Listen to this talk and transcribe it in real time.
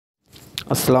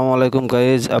আসসালামু আলাইকুম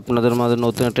গাইজ, আপনাদের মাঝে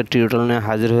নতুন একটা টিউটোরিয়াল নিয়ে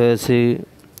হাজির হয়েছি।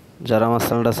 যারা আমার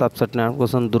চ্যানেলটা সাবস্ক্রাইব না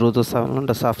করছেন দ্রুত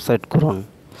চ্যানেলটা সাবস্ক্রাইব করুন।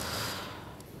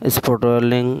 স্পট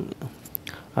ওয়েল্ডিং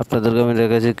আপনাদেরকে আমি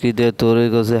রেখেছি কী দিয়ে তৈরি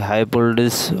করেছি, high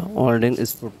voltage welding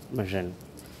spot machine.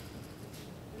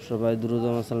 সবাই দ্রুত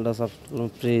আমার চ্যানেলটা সাবস্ক্রাইব করুন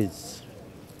প্লিজ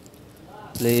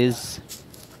প্লিজ।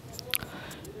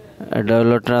 এটা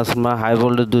হলো ট্রান্সফর্মার, হাই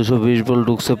ভোল্টেজ 220 ভোল্ট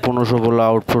ঢুকছে, 1500 ভোল্ট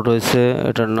আউটপুট হয়েছে।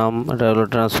 এটার নাম, এটা হলো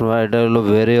ট্রান্সফর্মার। এটা হলো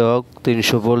ভেরিয়ক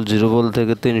 300 ভোল্ট, 0 ভোল্ট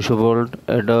থেকে 300 ভোল্ট।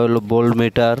 এটা হলো ভোল্ট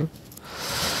মিটার।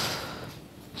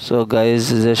 সো গাইজ,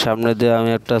 যে সামনে দিয়ে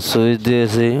আমি একটা সুইচ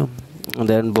দিয়েছি,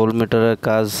 দেন ভোল্ট মিটারের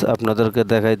কাজ আপনাদেরকে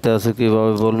দেখাইতে আছে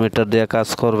কীভাবে ভোল্ট মিটার দিয়ে কাজ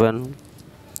করবেন।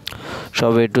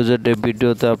 সব A to Z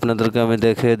ভিডিওতে আপনাদেরকে আমি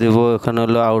দেখিয়ে দিব। এখানে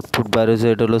হলো আউটপুট বাইর হয়েছে,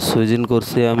 এটা হলো সুইচিং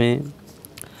করছি আমি,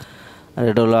 আর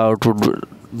এটা হলো আউটপুট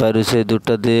বাইর হয়েছে। এই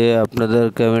দুটা দিয়ে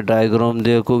আপনাদেরকে আমি ডায়াগ্রাম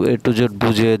দিয়ে খুব A to Z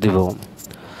বুঝিয়ে দিব।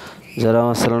 যারা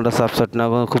আমার চ্যানেলটা সাবস্ক্রাইব না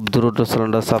করেন খুব দ্রুত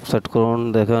চ্যানেলটা সাবস্ক্রাইব করুন।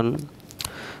 দেখেন,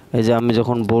 এই যে আমি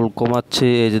যখন বোল কমাচ্ছি,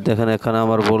 এই যে দেখেন এখানে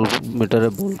আমার বোল মিটারে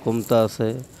বোল কমতে আছে।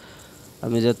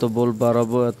 আমি যত বোল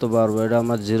বাড়াবো এত বাড়বো। এটা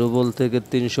আমার 0 বোল থেকে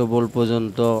 300 বোল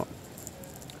পর্যন্ত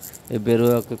এই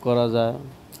বেরোয়াকে করা যায়।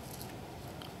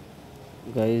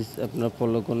 গাইজ আপনারা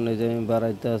ফলো করুন। এই যে আমি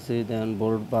বাড়াইতে আছি, দেখেন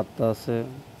বোল্ট বাড়তে আছে।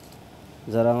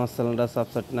 যারা আমার চ্যানেলটা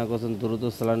সাবস্ক্রাইব না করছেন দ্রুত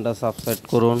চ্যানেলটা সাবস্ক্রাইব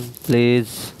করুন প্লিজ।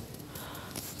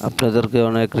 আপনাদেরকে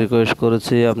অনেক রিকোয়েস্ট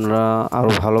করেছি, আপনারা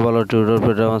আরও ভালো ভালো টিউটোরিয়াল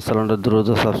পেতে আমার চ্যানেলটা দ্রুত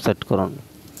সাবস্ক্রাইব করুন।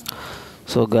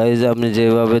 সো গাইজ, আমি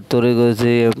যেভাবে তৈরি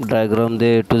করেছি ডায়াগ্রাম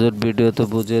দিয়ে A to Z ভিডিওতে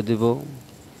বুঝিয়ে দিব।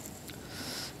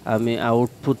 আমি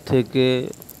আউটপুট থেকে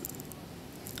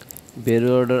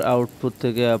বেরিওয়ার্ডের আউটপুট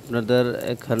থেকে আপনাদের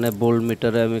এখানে ভোল্ট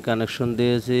মিটারে আমি কানেকশন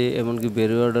দিয়েছি, এমনকি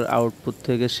বেরিওয়ার্ডের আউটপুট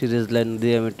থেকে সিরিজ লাইন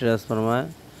দিয়ে আমি ট্রান্সফরমার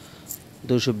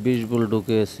 220 ভোল্ট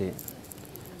ঢুকিয়েছি,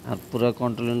 আর পুরো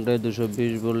কন্ট্রোলিংটাই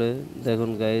 220 বলে। দেখুন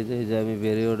গাইজ, এই যে আমি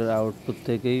বেরিওয়ার্ডের আউটপুট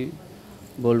থেকেই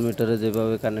ভোল্ট মিটারে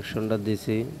যেভাবে কানেকশনটা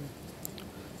দিছি।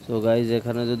 তো গাইজ,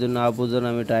 এখানে যদি না বুঝেন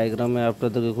আমি ডায়াগ্রামে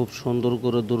আপনাদেরকে খুব সুন্দর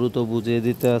করে দ্রুত বুঝিয়ে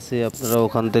দিতে আসি, আপনারা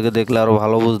ওখান থেকে দেখলে আরও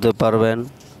ভালো বুঝতে পারবেন।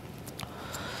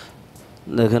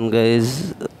 দেখেন গাইজ,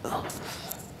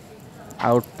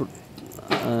 আউটপুট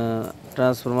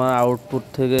ট্রান্সফরমার আউটপুট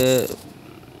থেকে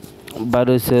বাইর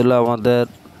হয়েছে হলো আমাদের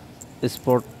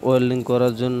স্পট ওয়েল্ডিং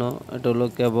করার জন্য। এটা হলো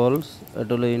কেবলস,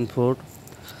 এটা হলো ইনপুট,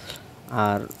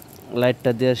 আর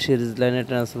লাইটটা দিয়ে সিরিজ লাইনে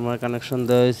ট্রান্সফরমার কানেকশন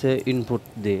দেওয়া হয়েছে ইনপুট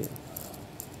দিয়ে।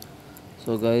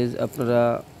 সো গাইজ, আপনারা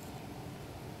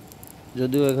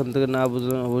যদিও এখান থেকে না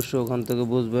বুঝবেন অবশ্যই ওখান থেকে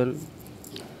বুঝবেন।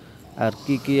 আর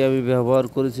কি কি আমি ব্যবহার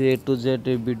করেছি A to Z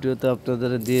এই ভিডিওতে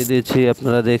আপনাদের দিয়ে দিয়েছি,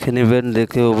 আপনারা দেখে নেবেন।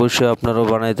 দেখে অবশ্যই আপনারাও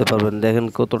বানাইতে পারবেন। দেখেন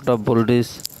কতটা ভোল্টেজ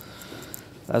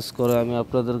কাজ করে আমি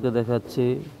আপনাদেরকে দেখাচ্ছি।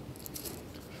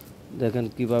 দেখেন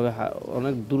কিভাবে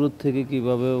অনেক দূর থেকে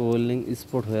কিভাবে ওয়েল্ডিং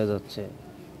স্পট হয়ে যাচ্ছে,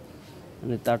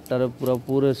 মানে তারটারে পুরো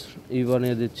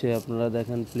বানিয়ে দিচ্ছে। আপনারা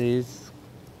দেখেন প্লিজ,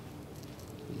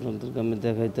 আপনাদেরকে আমি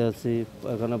দেখাইতে আছি।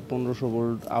 এখানে 1500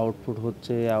 ভোল্ট আউটপুট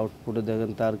হচ্ছে, আউটপুটে দেখেন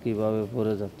তার কিভাবে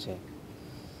পড়ে যাচ্ছে।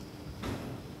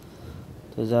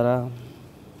 তো যারা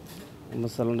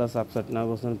আমার চ্যানেলটা সাবস্ক্রাইব না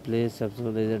করছেন প্লিজ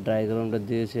সাবস্ক্রাইব। এই যে ডায়াগ্রামটা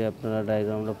দিয়েছি, আপনারা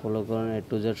ডায়াগ্রামটা ফলো করেন। A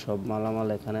to Z সব মালামাল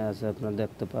এখানে আছে, আপনারা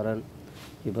দেখতে পারেন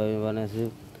কীভাবে বানিয়েছি।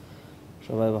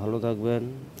 সবাই ভালো থাকবেন,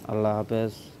 আল্লাহ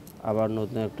হাফেজ। আবার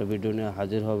নতুন একটা ভিডিও নিয়ে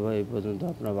হাজির হবে। এই পর্যন্ত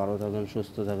আপনারা ভালো থাকেন,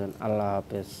 সুস্থ থাকেন, আল্লাহ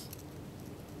হাফেজ।